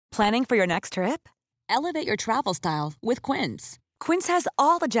Planning for your next trip? Elevate your travel style with Quince. Quince has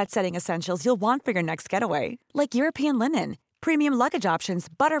all the jet-setting essentials you'll want for your next getaway, like European linen, premium luggage options,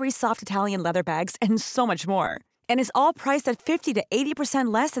 buttery soft Italian leather bags, and so much more. And is all priced at 50 to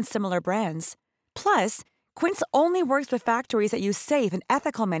 80% less than similar brands. Plus, Quince only works with factories that use safe and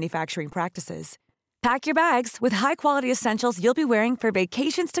ethical manufacturing practices. Pack your bags with high-quality essentials you'll be wearing for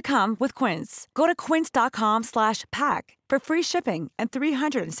vacations to come with Quince. Go to quince.com/pack for free shipping and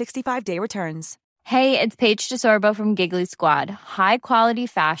 365-day returns. Hey, it's Paige DeSorbo from Giggly Squad. High quality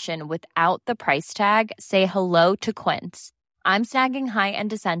fashion without the price tag. Say hello to Quince. I'm snagging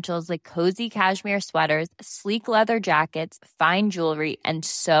high-end essentials like cozy cashmere sweaters, sleek leather jackets, fine jewelry, and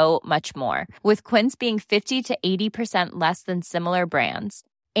so much more. With Quince being 50 to 80% less than similar brands.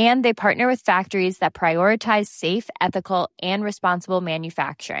 And they partner with factories that prioritize safe, ethical, and responsible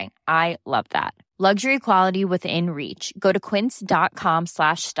manufacturing. I love that. Luxury quality within reach. Go to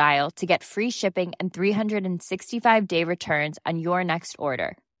quince.com/style to get free shipping and 365-day returns on your next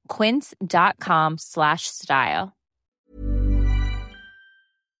order. Quince.com/style.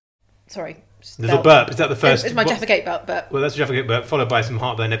 Sorry. Little burp. Is that the first? It's my Jaffa Cake burp. Well, that's a Jaffa Cake burp, followed by some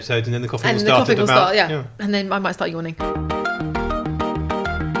heartburn episodes, and then the coffee and will the start. Coffee will start, yeah. yeah. And then I might start yawning.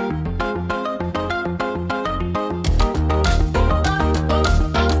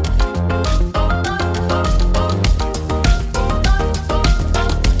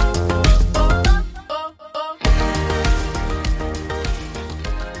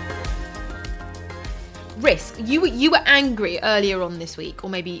 Risk. You were angry earlier on this week, or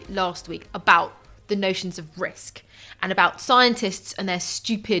maybe last week, about the notions of risk and about scientists and their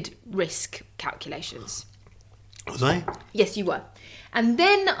stupid risk calculations. Was I? Yes, you were. And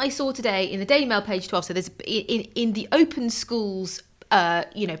then I saw today in the Daily Mail page 12, so there's in the open schools,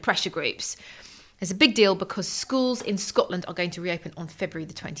 pressure groups, there's a big deal because schools in Scotland are going to reopen on February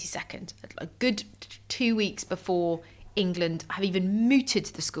the 22nd, a good 2 weeks before England have even mooted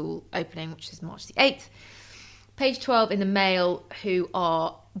the school opening, which is March the 8th. Page 12 in the Mail, who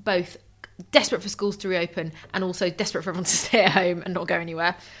are both desperate for schools to reopen and also desperate for everyone to stay at home and not go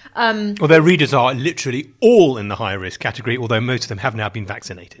anywhere. Well, their readers are literally all in the high risk category, although most of them have now been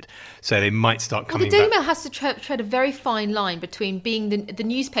vaccinated, so they might start coming back. The Daily Mail has to tread a very fine line between being the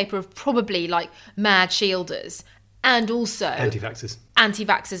newspaper of probably like mad shielders and also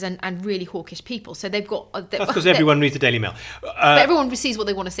anti-vaxxers and really hawkish people. So they've got... That's because everyone reads the Daily Mail. But everyone sees what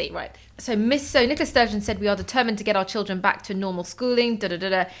they want to see, right? So Nicola Sturgeon said, we are determined to get our children back to normal schooling,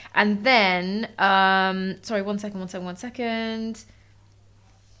 da-da-da-da. And then... sorry, one second.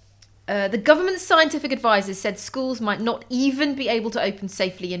 The government's scientific advisors said schools might not even be able to open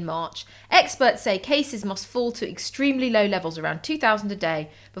safely in March. Experts say cases must fall to extremely low levels, around 2,000 a day,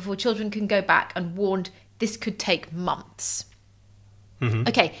 before children can go back, and warned this could take months. Mm-hmm.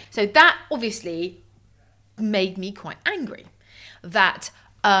 Okay, so that obviously made me quite angry. That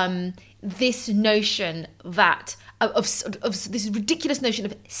this notion that of this ridiculous notion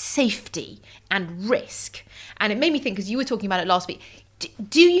of safety and risk, and it made me think, because you were talking about it last week.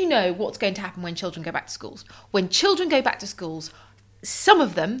 Do you know what's going to happen when children go back to schools? When children go back to schools, some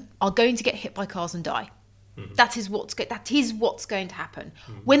of them are going to get hit by cars and die. Mm-hmm. That is what's going to happen.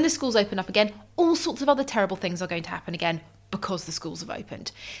 Mm-hmm. When the schools open up again, all sorts of other terrible things are going to happen again because the schools have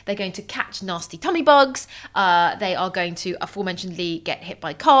opened. They're going to catch nasty tummy bugs. They are going to, aforementionedly, get hit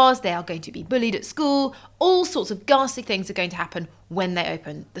by cars. They are going to be bullied at school. All sorts of ghastly things are going to happen when they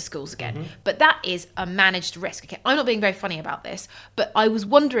open the schools again. Mm-hmm. But that is a managed risk. Okay, I'm not being very funny about this, but I was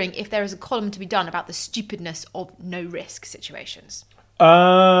wondering if there is a column to be done about the stupidness of no-risk situations.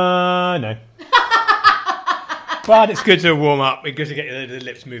 No. But it's good to warm up. It's good to get the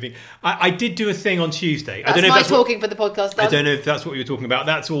lips moving. I did do a thing on Tuesday. I don't know if that's talking for the podcast. I don't know if that's what you were talking about.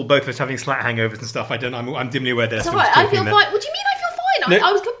 That's all both of us having slight hangovers and stuff. I'm dimly aware that. It's all right. I feel fine. What do you mean I feel fine? No.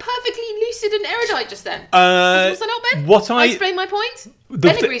 I was perfectly lucid and erudite just then. Was I not, Ben? I explained my point.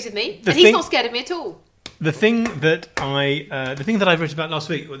 Ben agrees with me, and he's not scared of me at all. The thing that I wrote about last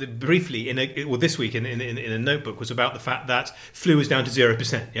week, or briefly this week in a notebook, was about the fact that flu is down to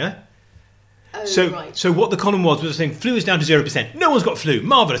 0%. Yeah. Oh, right. So what the column was saying, flu is down to 0%. No one's got flu.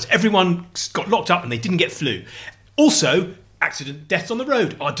 Marvellous. Everyone got locked up and they didn't get flu. Also, deaths on the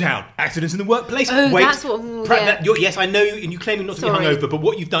road are down. Accidents in the workplace. Oh, that's what... yes, I know, and you claiming not to be hungover, but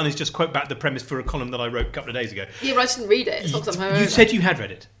what you've done is just quote back the premise for a column that I wrote a couple of days ago. Yeah, but I didn't read it. It's not something I You said you had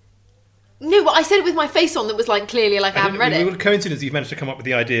read it. No, but I said it with my face on that was like clearly like I haven't read it. What a coincidence you've managed to come up with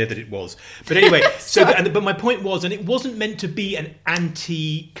the idea that it was. But anyway, but my point was, and it wasn't meant to be an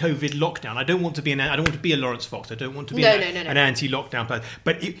anti-COVID lockdown. I don't want to be I don't want to be a Lawrence Fox. I don't want to be an anti-lockdown person.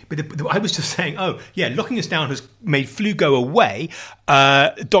 But I was just saying, locking us down has made flu go away.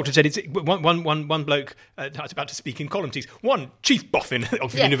 Doctor said it's one bloke that's about to speak in column teas. One chief boffin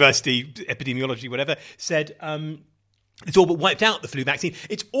of university epidemiology, whatever, said. It's all but wiped out the flu vaccine.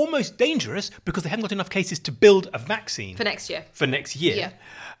 It's almost dangerous because they haven't got enough cases to build a vaccine. For next year. Yeah.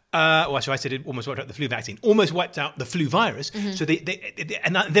 So I said it almost wiped out the flu vaccine. Almost wiped out the flu virus. Mm-hmm. So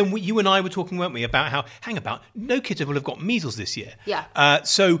then you and I were talking, weren't we, about how, no kids will have got measles this year. Yeah.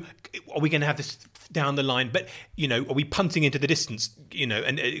 So are we going to have this down the line? But, are we punting into the distance,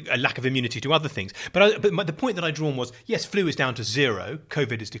 and a lack of immunity to other things? But the point that I drawn was, yes, flu is down to 0.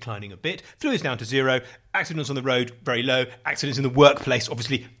 COVID is declining a bit. Flu is down to 0. Accidents on the road, very low. Accidents in the workplace,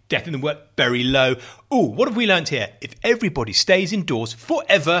 obviously, death in the work, very low. Oh, what have we learnt here? If everybody stays indoors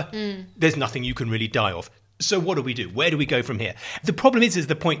forever, there's nothing you can really die of. So what do we do? Where do we go from here? The problem is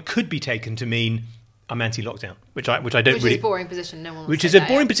the point could be taken to mean I'm anti-lockdown, which I don't really. Which is a boring position. No one. Which is a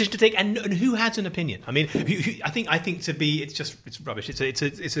boring position to take, and who has an opinion? I mean, I think to be, it's rubbish. It's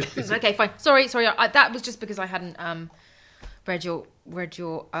okay, fine. Sorry. That was just because I hadn't read your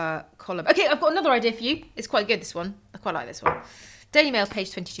column. Okay, I've got another idea for you. It's quite good. This one, I quite like this one. Daily Mail,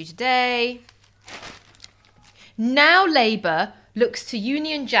 page 22 today. Now Labour looks to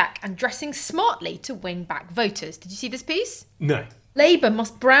Union Jack and dressing smartly to win back voters. Did you see this piece? No. Labour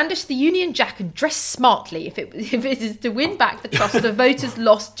must brandish the Union Jack and dress smartly if it is to win back the trust of voters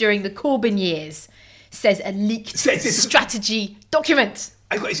lost during the Corbyn years, says a leaked strategy document.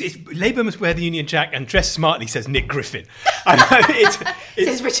 Labour must wear the Union Jack and dress smartly, says Nick Griffin.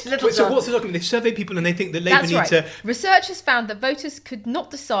 Says Richard Littlejohn. So what's the document? They've surveyed people and they think that Labour need to... Researchers found that voters could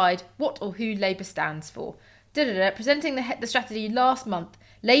not decide what or who Labour stands for. Presenting the strategy last month,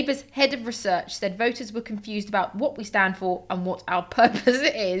 Labour's head of research said voters were confused about what we stand for and what our purpose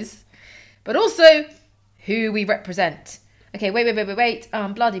is, but also who we represent. Okay, wait.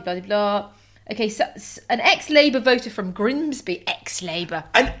 Blah. Okay, so an ex-Labour voter from Grimsby. Ex-Labour.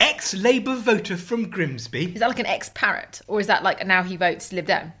 An ex-Labour voter from Grimsby? Is that like an ex-parrot? Or is that like now he votes Lib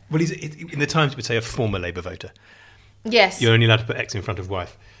Dem? Well, in the Times it would say a former Labour voter. Yes. You're only allowed to put ex in front of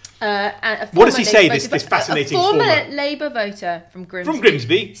wife. What does he say, this fascinating former Labour voter from Grimsby? From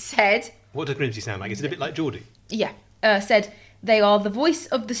Grimsby? Said... What does Grimsby sound like? Is it a bit like Geordie? Yeah. Said, they are the voice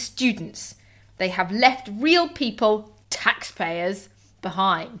of the students. They have left real people, taxpayers,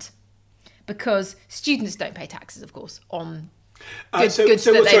 behind. Because students don't pay taxes, of course, on goods that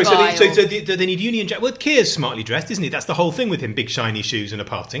they buy. So do they need Union Jack? Well, Keir's smartly dressed, isn't he? That's the whole thing with him, big shiny shoes and a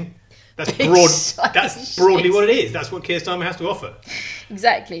parting. That's broadly what it is. That's what Keir Starmer has to offer.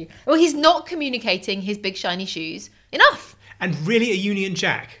 Exactly. Well, he's not communicating his big shiny shoes enough. And really a Union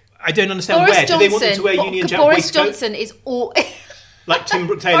Jack? I don't understand where. Do they want them to wear Union Jack Boris waistcoat? Johnson is all... like Tim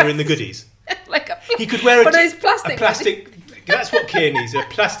Brooke Taylor in The Goodies. He could wear a plastic... That's what Keir needs, a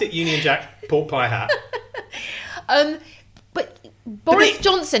plastic Union Jack pork pie hat. But Boris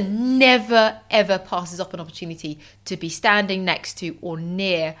Johnson never, ever passes up an opportunity to be standing next to or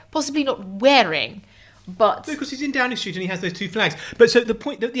near, possibly not wearing, but... Because he's in Downing Street and he has those two flags. But so the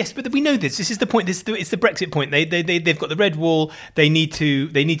point... Yes, but we know this. This is the point. It's the Brexit point. They've got the red wall. They need to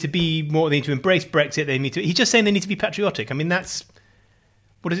be more... They need to embrace Brexit. They need to... He's just saying they need to be patriotic. I mean, that's...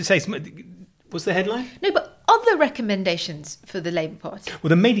 What does it say? What's the headline? No, but other recommendations for the Labour Party? Well,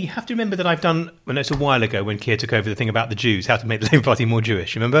 then maybe you have to remember that I've done... Well, it's a while ago when Keir took over the thing about the Jews, how to make the Labour Party more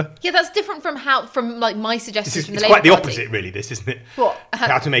Jewish, remember? Yeah, that's different from my suggestions from the It's Labour quite the Party. opposite, really, this, isn't it? What?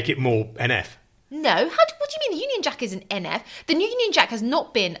 How to make it more NF. No, what do you mean the Union Jack is an NF? The Union Jack has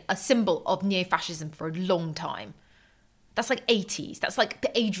not been a symbol of neo-fascism for a long time. That's like 80s. That's like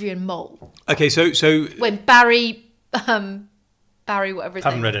the Adrian Mole. Okay, so... When Barry, whatever his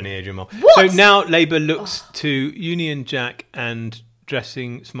name. Haven't read any Adrian Mole. What? So now Labour looks to Union Jack and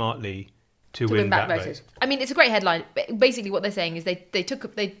dressing smartly to win back voters. I mean, it's a great headline. Basically, what they're saying is they took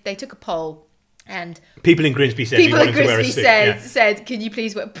a poll, and people in Grimsby said said, "Can you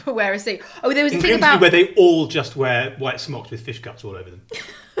please wear a suit?" Oh, there was a thing Grimsby about where they all just wear white smocks with fish guts all over them.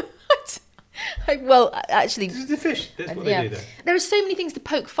 Well, actually, this is the fish. That's what they do there. There are so many things to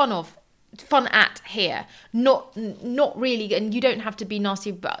poke fun at here. Not really, and you don't have to be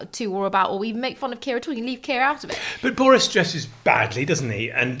nasty to or about, or even make fun of Keir at all. You can leave Keir out of it. But Boris dresses badly, doesn't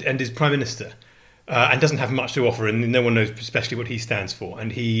he? And is Prime Minister. And doesn't have much to offer, and no one knows especially what he stands for.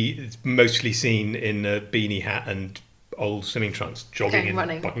 And he is mostly seen in a beanie hat and old swimming trunks, jogging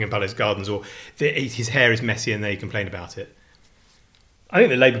in Buckingham Palace Gardens, or his hair is messy and they complain about it. I think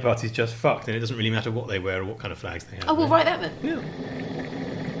the Labour Party's just fucked, and it doesn't really matter what they wear or what kind of flags they have. Oh, we'll write that then. Yeah.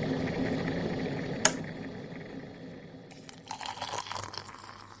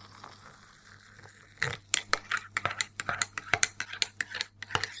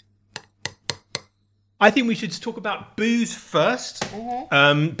 I think we should talk about booze first,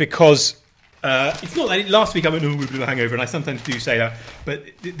 because it's not that last week I went, with a hangover, and I sometimes do say that, but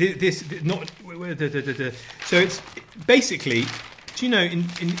this not. So it's basically, do you know, in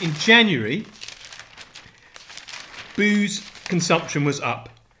January, booze consumption was up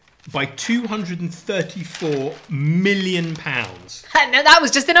by £234 million. No, that was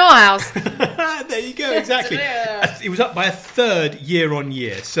just in our house. There you go, exactly. It was up by a third year on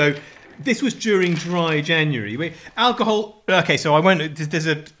year. So this was during dry January. Alcohol. Okay, so I won't. There's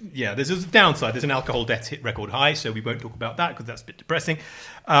a downside. There's an alcohol death hit record high, so we won't talk about that because that's a bit depressing.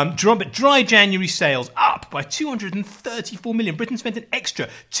 But dry January sales up by 234 million. Britain spent an extra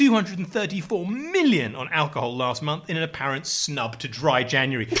 234 million on alcohol last month in an apparent snub to dry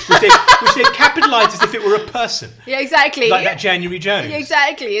January, which they capitalised as if it were a person. Yeah, exactly. Like that January Jones. Yeah,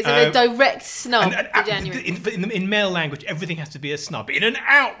 exactly. It's a direct snub to January. In male language, everything has to be a snub. In an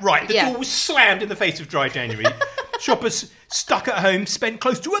outright, the door was slammed in the face of dry January. Shoppers stuck at home spent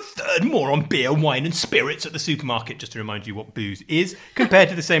close to a third more on beer, wine and spirits at the supermarket, just to remind you what booze is, compared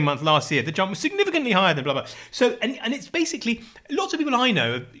to the same month last year. The jump was significantly higher than blah, blah. So, and it's basically, lots of people I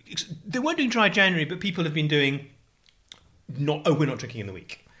know, they weren't doing dry January, but people have been doing, we're not drinking in the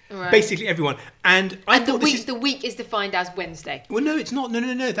week. Right. Basically everyone. And the week is defined as Wednesday. Well, no, it's not.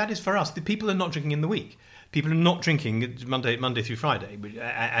 No. That is for us. The people are not drinking in the week. People are not drinking Monday through Friday,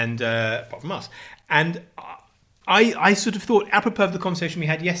 and apart from us. And I sort of thought, apropos of the conversation we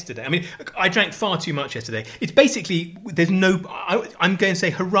had yesterday, I mean, I drank far too much yesterday. It's basically, I'm going to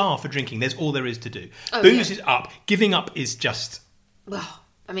say hurrah for drinking. There's all there is to do. Booze is up. Giving up is just... Well,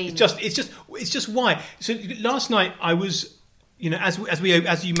 I mean... It's just why. So last night I was... You know,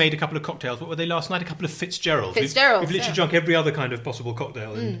 as you made a couple of cocktails, what were they last night? A couple of Fitzgeralds. We've literally drunk every other kind of possible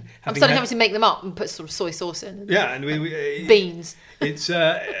cocktail. And I'm starting having to make them up and put sort of soy sauce in. Yeah, and beans. It's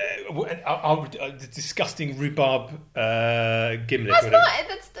our disgusting rhubarb gimlet.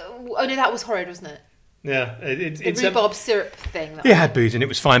 That was horrid, wasn't it? Yeah, it's rhubarb syrup thing. It had booze and it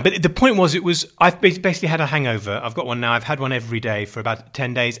was fine, but the point was, I've basically had a hangover. I've got one now. I've had one every day for about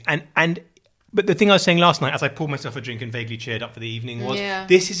 10 days, But the thing I was saying last night, as I poured myself a drink and vaguely cheered up for the evening, was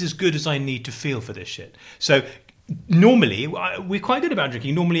this is as good as I need to feel for this shit. So normally, we're quite good about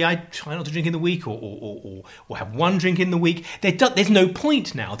drinking. Normally, I try not to drink in the week or have one drink in the week. There's no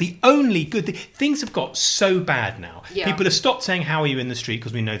point now. The only good thing... Things have got so bad now. Yeah. People have stopped saying, how are you in the street?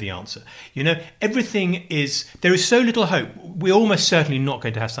 Because we know the answer. You know, everything is... There is so little hope. We're almost certainly not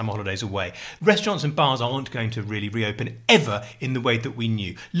going to have summer holidays away. Restaurants and bars aren't going to really reopen ever in the way that we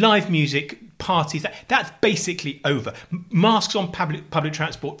knew. Live music... Parties, that's basically over. Masks on public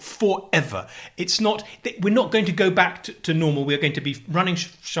transport forever. It's not. We're not going to go back to normal. We're going to be running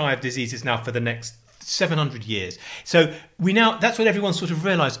shy of diseases now for the next 700 years. So that's what everyone sort of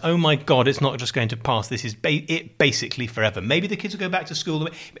realised. Oh my God, it's not just going to pass. This is it basically forever. Maybe the kids will go back to school.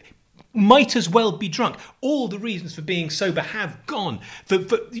 Might as well be drunk. All the reasons for being sober have gone. For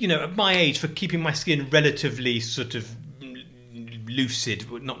at my age, for keeping my skin relatively sort of lucid,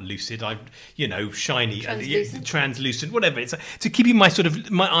 not lucid, shiny, translucent, whatever. It's to keeping my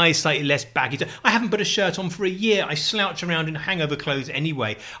eyes slightly less baggy. I haven't put a shirt on for a year. I slouch around in hangover clothes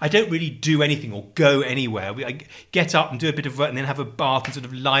anyway. I don't really do anything or go anywhere. I get up and do a bit of work and then have a bath and sort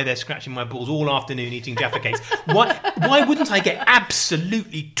of lie there scratching my balls all afternoon eating Jaffa cakes. Why wouldn't I get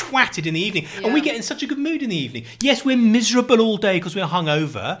absolutely twatted in the evening? Yeah. And we get in such a good mood in the evening. Yes, we're miserable all day because we're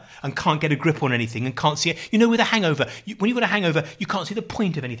hungover and can't get a grip on anything and can't see it. With a hangover, when you've got a hangover, you can't see the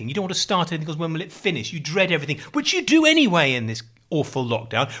point of anything. You don't want to start anything because when will it finish? You dread everything, which you do anyway in this awful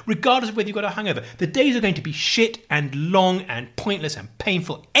lockdown, regardless of whether you've got a hangover. The days are going to be shit and long and pointless and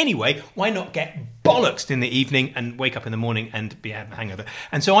painful anyway. Why not get bollocksed in the evening and wake up in the morning and have a hangover?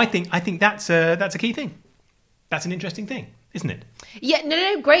 And so I think that's a key thing. That's an interesting thing, isn't it? Yeah,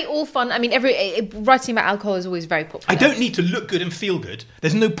 no, great, all fun. I mean, writing about alcohol is always very popular. I don't need to look good and feel good.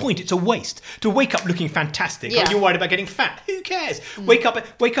 There's no point. It's a waste to wake up looking fantastic. Yeah. You're worried about getting fat. Who cares? Wake up and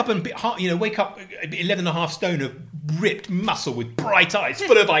wake up 11.5 stone of ripped muscle with bright eyes,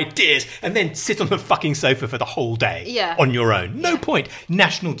 full of ideas, and then sit on the fucking sofa for the whole day on your own. No point.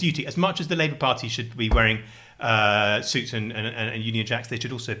 National duty. As much as the Labour Party should be wearing suits and Union Jacks, they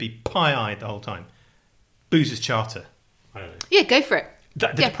should also be pie-eyed the whole time. Boozer's Charter. I don't know. Yeah, go for it. The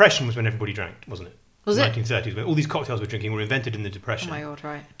Depression was when everybody drank, wasn't it? Was it? 1930s, when all these cocktails we're drinking were invented in the Depression. Oh my God,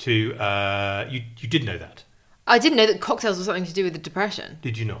 right. You did know that. I didn't know that cocktails were something to do with the depression.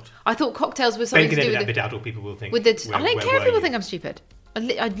 Did you not? I thought cocktails were something to do with that bit out, or people will think. I don't care if people think I'm stupid.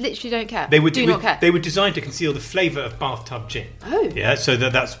 I literally don't care. They were not care. They were designed to conceal the flavour of bathtub gin. Oh. Yeah, so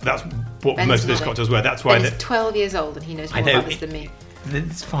that's what Ben's most of those cocktails were. That's why he's 12 years old and he knows more about this than me.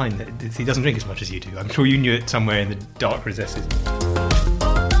 It's fine. He doesn't drink as much as you do. I'm sure you knew it somewhere in the dark recesses.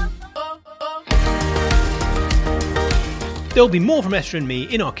 There'll be more from Esther and me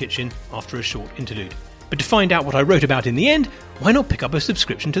in our kitchen after a short interlude. But to find out what I wrote about in the end, why not pick up a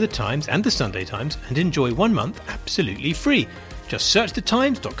subscription to The Times and The Sunday Times and enjoy 1 month absolutely free? Just search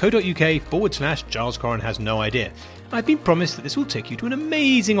thetimes.co.uk/Giles Coren has no idea. I've been promised that this will take you to an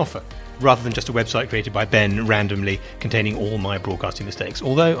amazing offer, rather than just a website created by Ben randomly containing all my broadcasting mistakes.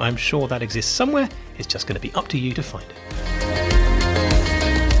 Although I'm sure that exists somewhere, it's just going to be up to you to find it.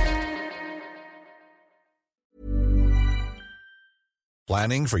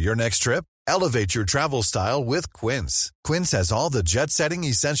 Planning for your next trip? Elevate your travel style with Quince. Quince has all the jet-setting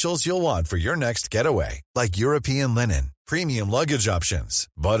essentials you'll want for your next getaway, like European linen, premium luggage options,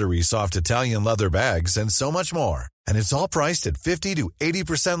 buttery soft Italian leather bags, and so much more. And it's all priced at 50 to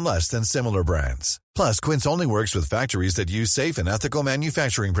 80% less than similar brands. Plus, Quince only works with factories that use safe and ethical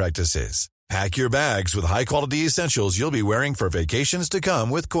manufacturing practices. Pack your bags with high-quality essentials you'll be wearing for vacations to come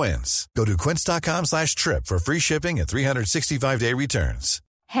with Quince. Go to quince.com/trip for free shipping and 365-day returns.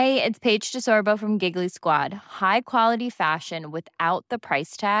 Hey, it's Paige DeSorbo from Giggly Squad. High quality fashion without the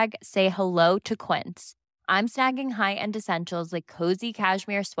price tag. Say hello to Quince. I'm snagging high-end essentials like cozy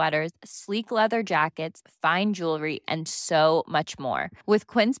cashmere sweaters, sleek leather jackets, fine jewelry, and so much more. With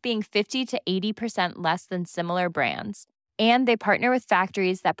Quince being 50 to 80% less than similar brands. And they partner with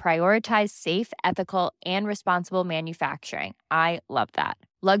factories that prioritize safe, ethical, and responsible manufacturing. I love that.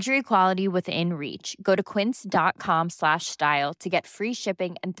 Luxury quality within reach. Go to quince.com/style to get free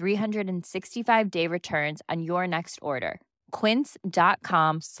shipping and 365-day returns on your next order.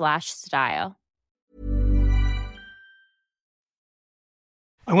 Quince.com/style.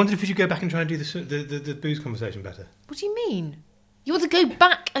 I wondered if we should go back and try and do the booze conversation better. What do you mean? You want to go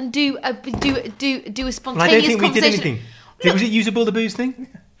back and do a spontaneous well, I don't think conversation? We did anything. Was it usable, the booze thing?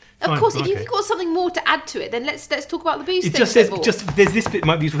 Of course, if you've got something more to add to it, then let's talk about the booze thing. It just says, there's this bit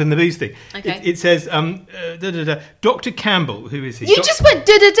might be useful in the booze thing. Okay. It says, Dr. Campbell, who is he? You just went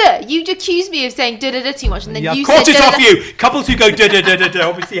da-da-da. You accused me of saying da-da-da too much, and then you said caught it off you. Couples who go da-da-da-da-da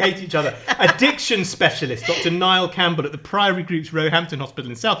obviously hate each other. Addiction specialist, Dr. Niall Campbell at the Priory Group's Roehampton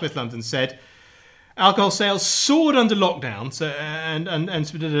Hospital in southwest London said, alcohol sales soared under lockdown,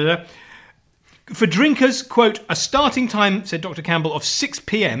 for drinkers, quote, a starting time, said Dr. Campbell, of 6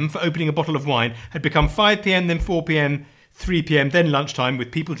 p.m. for opening a bottle of wine had become 5 p.m, then 4 p.m, 3 p.m, then lunchtime,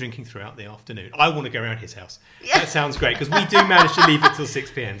 with people drinking throughout the afternoon. I want to go around his house. That sounds great, because we do manage to leave it till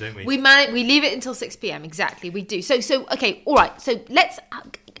 6 p.m, don't we? We leave it until 6 p.m, exactly, we do. So okay, all right, so let's...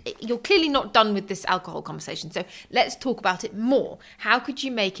 You're clearly not done with this alcohol conversation, so let's talk about it more. How could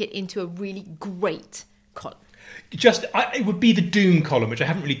you make it into a really great column? It would be the doom column, which I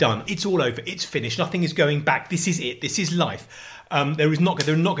haven't really done. It's all over. It's finished. Nothing is going back. This is it. This is life. There are not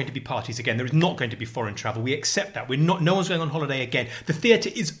going to be parties again. There is not going to be foreign travel. We accept that. No one's going on holiday again. The theatre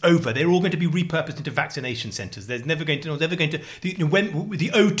is over. They're all going to be repurposed into vaccination centres. No one's ever going to. The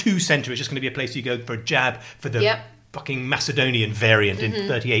O2 centre is just going to be a place you go for a jab for the fucking Macedonian variant in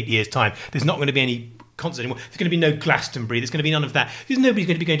 38 years' time. There's not going to be any concert anymore. There's going to be no Glastonbury. There's going to be none of that. Because nobody's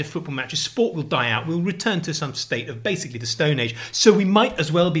going to be going to football matches. Sport will die out. We'll return to some state of basically the Stone Age. So we might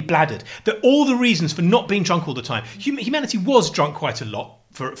as well be bladdered that all the reasons for not being drunk all the time. Humanity was drunk quite a lot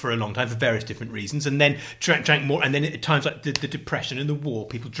for a long time for various different reasons, and then drank more, and then at times like the Depression and the war,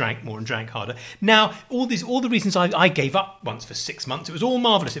 people drank more and drank harder. Now all the reasons I gave up once for 6 months, it was all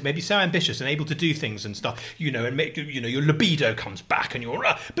marvellous. It made me so ambitious and able to do things and stuff, and make your libido comes back, and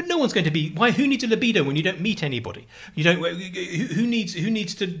but no one's going to be. Why? Who needs a libido when you don't meet anybody? You don't. Who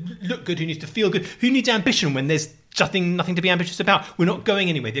needs to look good? Who needs to feel good? Who needs ambition when there's nothing to be ambitious about? We're not going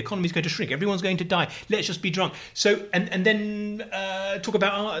anywhere. The economy's going to shrink. Everyone's going to die. Let's just be drunk. So and then talk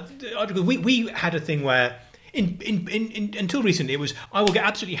about our article. We had a thing where until recently it was I will get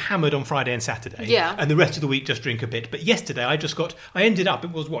absolutely hammered on Friday and Saturday, and the rest of the week just drink a bit. But yesterday I ended up.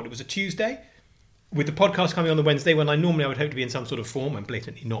 It was a Tuesday, with the podcast coming on the Wednesday when I would hope to be in some sort of form. I'm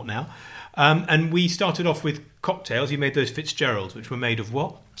blatantly not now. And we started off with cocktails. You made those Fitzgeralds, which were made of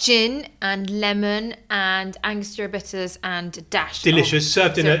what? Gin and lemon and Angostura bitters and dash. Delicious.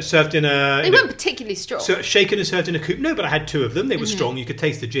 Served in a. They weren't particularly strong. So shaken and served in a coupe. No, but I had 2 of them. They were strong. You could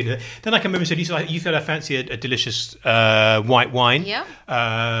taste the gin. Then I can remember you said I fancy a delicious white wine. Yeah.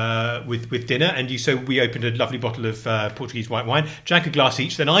 With dinner, and so we opened a lovely bottle of Portuguese white wine, drank a glass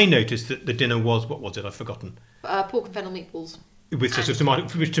each. Then I noticed that the dinner was, what was it? I've forgotten. Pork and fennel meatballs. With sort of tomato,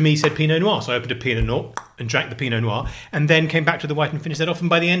 which to me said Pinot Noir. So I opened a Pinot Noir and drank the Pinot Noir, and then came back to the white and finished that off. And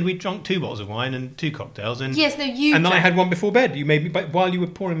by the end, we drunk 2 bottles of wine and 2 cocktails. And yes, no, you. And then I had one before bed. You made me while you were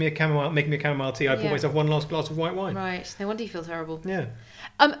pouring me making me a chamomile tea. I poured myself one last glass of white wine. Right. No wonder you feel terrible. Yeah.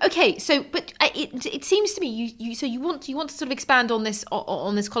 Okay. So, but it seems to me you want to sort of expand on this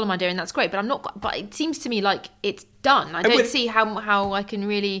column idea, and that's great. But I'm not. But it seems to me like it's done. I don't see how I can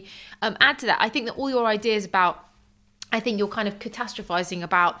really add to that. I think that all your ideas about. I think you're kind of catastrophizing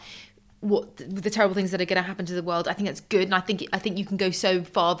about what the terrible things that are going to happen to the world. I think that's good, and I think you can go so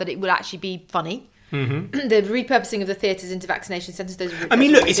far that it would actually be funny. Mm-hmm. The repurposing of the theatres into vaccination centres. I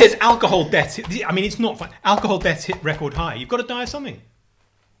mean, look, it says alcohol deaths. I mean, it's not fun. Alcohol deaths hit record high. You've got to die of something,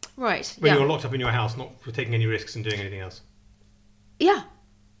 right? When you're locked up in your house, not taking any risks and doing anything else. Yeah.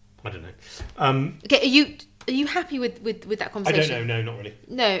 I don't know. Okay, are you happy with that conversation? I don't know. No, not really.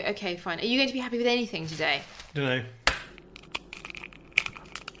 No. Okay, fine. Are you going to be happy with anything today? I don't know.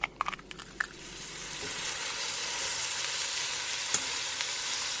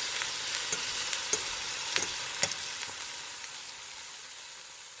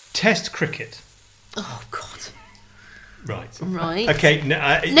 Test cricket. Oh God. Right. Okay. No.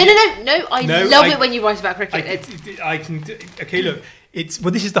 I love it when you write about cricket. I can. Okay. Look.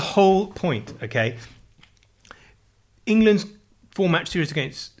 This is the whole point. Okay. England's 4-match series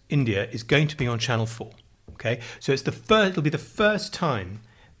against India is going to be on Channel 4. Okay. So it'll be the first time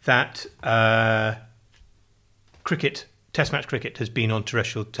that Test match cricket has been on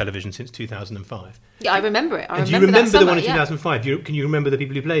terrestrial television since 2005. Yeah, I remember it. Do you remember the one in 2005? Can you remember the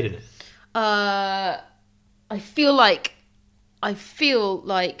people who played in it? I feel like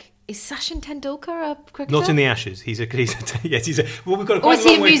is Sachin Tendulkar a cricketer? Not in the Ashes. He's a well, we've got a quite or is he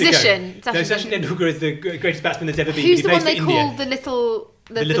a long way musician? To go. No, Sachin Tendulkar is the greatest batsman there's ever been. Who's the one they call the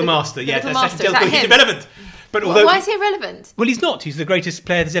little master? Yeah, Sachin Tendulkar. He's irrelevant. But why is he irrelevant? Well, he's not. He's the greatest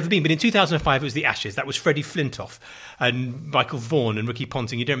player there's ever been. But in 2005, it was the Ashes. That was Freddie Flintoff and Michael Vaughan and Ricky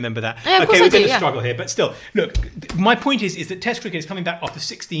Ponting. You don't remember that? Yeah, okay, we're going to struggle here. But still, look, my point is that Test cricket is coming back after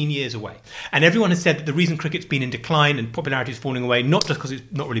 16 years away. And everyone has said that the reason cricket's been in decline and popularity is falling away, not just because it's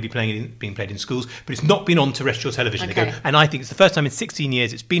not really being played in schools, but it's not been on terrestrial television. Okay. And I think it's the first time in 16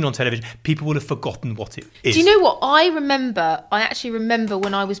 years it's been on television. People will have forgotten what it is. Do you know what? I actually remember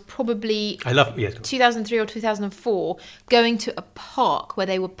when I was probably 2003 or 2004 going to a park where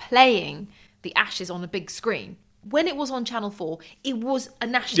they were playing the Ashes on a big screen. When it was on Channel 4, it was a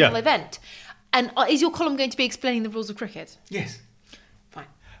national event. And is your column going to be explaining the rules of cricket? Yes.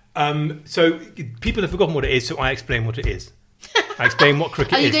 Fine. So people have forgotten what it is, so I explain what it is. I explain what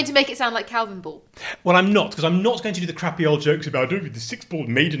cricket is. Are you going to make it sound like Calvin Ball? Well, I'm not, because I'm not going to do the crappy old jokes about the 6 ball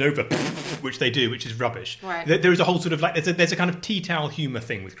maiden over, which they do, which is rubbish. Right. There is a whole sort of there's a kind of tea towel humour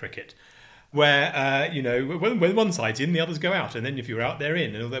thing with cricket, where when one side's in, the others go out, and then if you're out, they're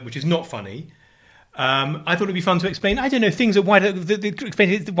in, and all that, which is not funny. I thought it'd be fun to explain. I don't know things that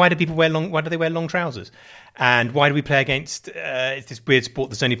why do people wear long trousers, and why do we play against it's this weird sport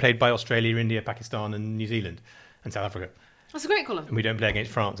that's only played by Australia, India, Pakistan, and New Zealand and South Africa. That's a great column. And we don't play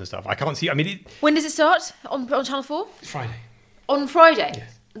against France and stuff. I can't see. I mean, when does it start on Channel 4? It's Friday. On Friday.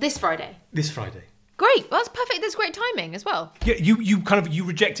 Yes. This Friday. This Friday. Great. Well, that's perfect. That's great timing as well. Yeah, you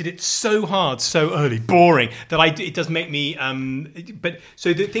rejected it so hard, so early, boring that it does make me. But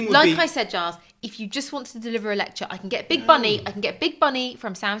so the thing would be, like I said, Giles, if you just want to deliver a lecture, I can get Big Bunny. I can get Big Bunny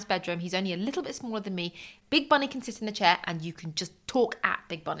from Sam's bedroom. He's only a little bit smaller than me. Big Bunny can sit in the chair, and you can just talk at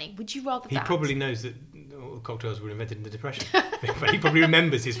Big Bunny. Would you rather that? He probably knows that cocktails were invented in the Depression. But he probably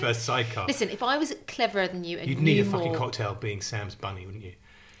remembers his first sidecar. Listen, if I was cleverer than you and you'd need a more, fucking cocktail being Sam's bunny, wouldn't you?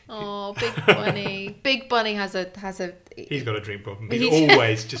 Oh, Big Bunny. Big Bunny has a... He's got a drink problem. He's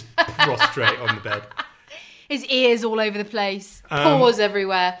always just prostrate on the bed. His ears all over the place. Paws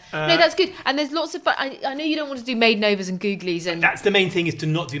everywhere. No, that's good. And there's lots of fun. I know you don't want to do maiden overs and googlies. And that's the main thing, is to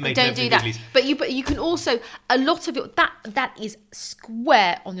not do maiden overs and googlies. But you can also... A lot of it... That is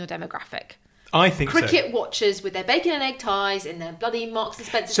square on your demographic. I think cricket watchers with their bacon and egg ties and their bloody Marks and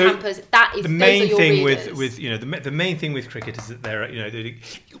Spencer campers. That is the main those are thing your readers. with the main thing with cricket is that there are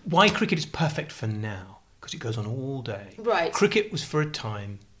why cricket is perfect for now, because it goes on all day. Right. Cricket was for a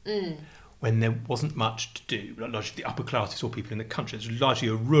time when there wasn't much to do. Largely the upper classes or people in the country. It's largely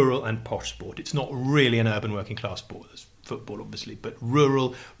a rural and posh sport. It's not really an urban working class sport. There's football, obviously, but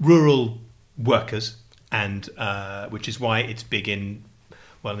rural workers, and which is why it's big in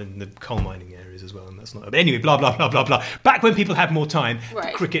the coal mining areas as well, and that's not. But anyway, blah blah blah blah blah. Back when people had more time,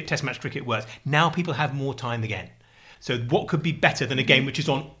 cricket, Test match cricket works. Now people have more time again. So what could be better than a game which is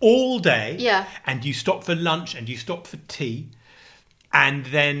on all day? Yeah. And you stop for lunch and you stop for tea. And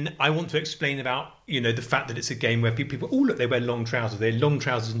then I want to explain about, the fact that it's a game where people, look, they wear long trousers. They have long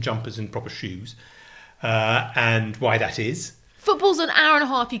trousers and jumpers and proper shoes. And why that is. Football's an hour and a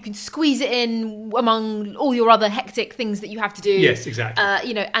half. You can squeeze it in among all your other hectic things that you have to do. Yes, exactly.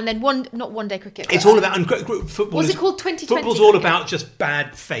 And then not one day cricket. It's all about football. What's it called? 2020. Football's all about just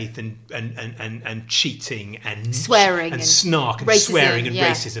bad faith and cheating and swearing and snark and racism, swearing and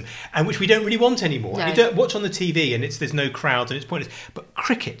racism, and which we don't really want anymore. No. You don't watch on the TV, and there's no crowds, and it's pointless. But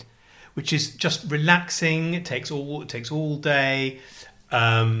cricket, which is just relaxing, it takes all day.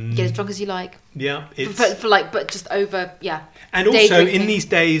 Get as drunk as you like. Yeah, but just over. Yeah, and also in these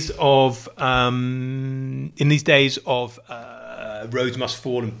days of Rhodes Must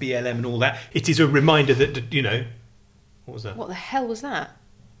Fall and BLM and all that, it is a reminder that what was that? What the hell was that?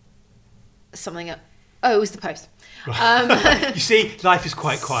 Something. Oh, it was the Post. You see, life is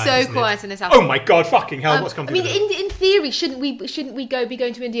quite quiet. So quiet in this house. Oh my God! Fucking hell! What's come to in theory, shouldn't we be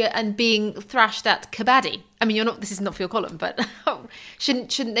going to India and being thrashed at kabaddi? I mean, you're not. This is not for your column, but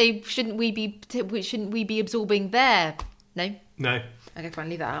shouldn't we be absorbing there? No. No. Okay, fine.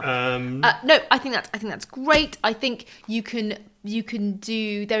 Leave that out. No, I think that's great. I think you can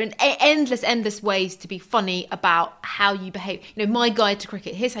do. There are endless ways to be funny about how you behave. My guide to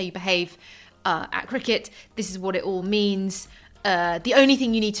cricket. Here's how you behave. At cricket, this is what it all means. The only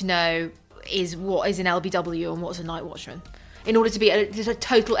thing you need to know is what is an LBW and what's a night watchman, in order to be a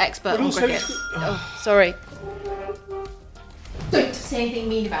total expert on cricket. Sorry. Don't say anything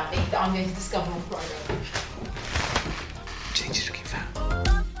mean about me that I'm going to discover on Friday. She's looking fat.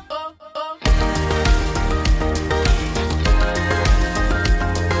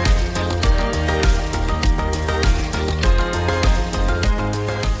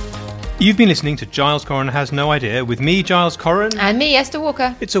 You've been listening to Giles Coren Has No Idea with me, Giles Coren. And me, Esther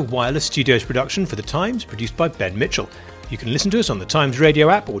Walker. It's a Wireless Studios production for The Times, produced by Ben Mitchell. You can listen to us on the Times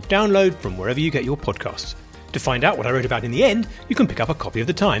radio app or download from wherever you get your podcasts. To find out what I wrote about in the end, you can pick up a copy of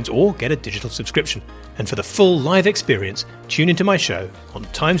The Times or get a digital subscription. And for the full live experience, tune into my show on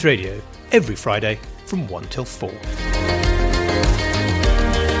Times Radio every Friday from 1 till 4.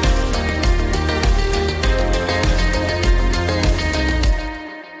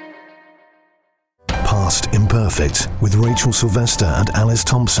 Past Imperfect with Rachel Sylvester and Alice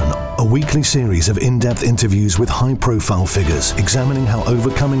Thompson, a weekly series of in-depth interviews with high-profile figures examining how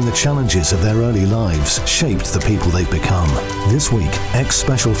overcoming the challenges of their early lives shaped the people they've become. This week,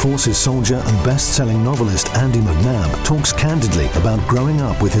 ex-Special Forces soldier and best-selling novelist Andy McNabb talks candidly about growing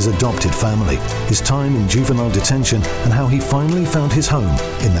up with his adopted family, his time in juvenile detention, and how he finally found his home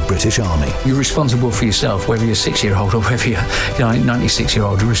in the British Army. You're responsible for yourself, whether you're a 6-year-old or whether you're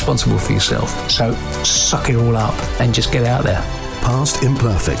 96-year-old, you're responsible for yourself. So suck it all up and just get out there. Past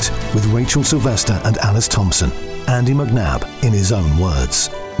Imperfect with Rachel Sylvester and Alice Thompson. Andy McNabb in his own words.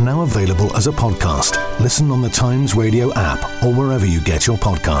 Now available as a podcast. Listen on the Times Radio app or wherever you get your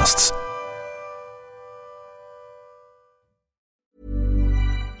podcasts.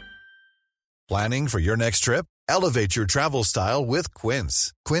 Planning for your next trip? Elevate your travel style with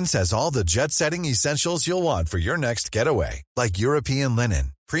Quince. Quince has all the jet-setting essentials you'll want for your next getaway, like European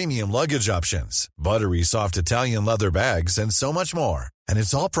linen, premium luggage options, buttery soft Italian leather bags, and so much more. And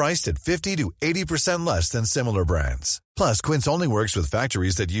it's all priced at 50 to 80% less than similar brands. Plus, Quince only works with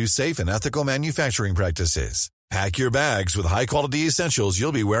factories that use safe and ethical manufacturing practices. Pack your bags with high-quality essentials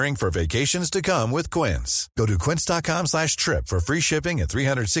you'll be wearing for vacations to come with Quince. Go to quince.com/trip for free shipping and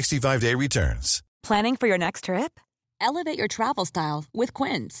 365-day returns. Planning for your next trip? Elevate your travel style with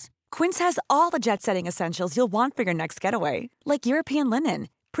Quince. Quince has all the jet-setting essentials you'll want for your next getaway, like European linen,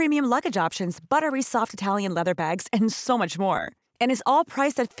 premium luggage options, buttery soft Italian leather bags, and so much more. And is all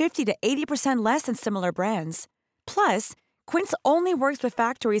priced at 50 to 80% less than similar brands. Plus, Quince only works with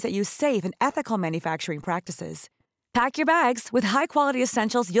factories that use safe and ethical manufacturing practices. Pack your bags with high-quality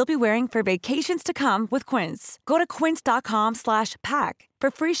essentials you'll be wearing for vacations to come with Quince. Go to quince.com/pack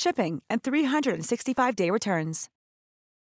for free shipping and 365-day returns.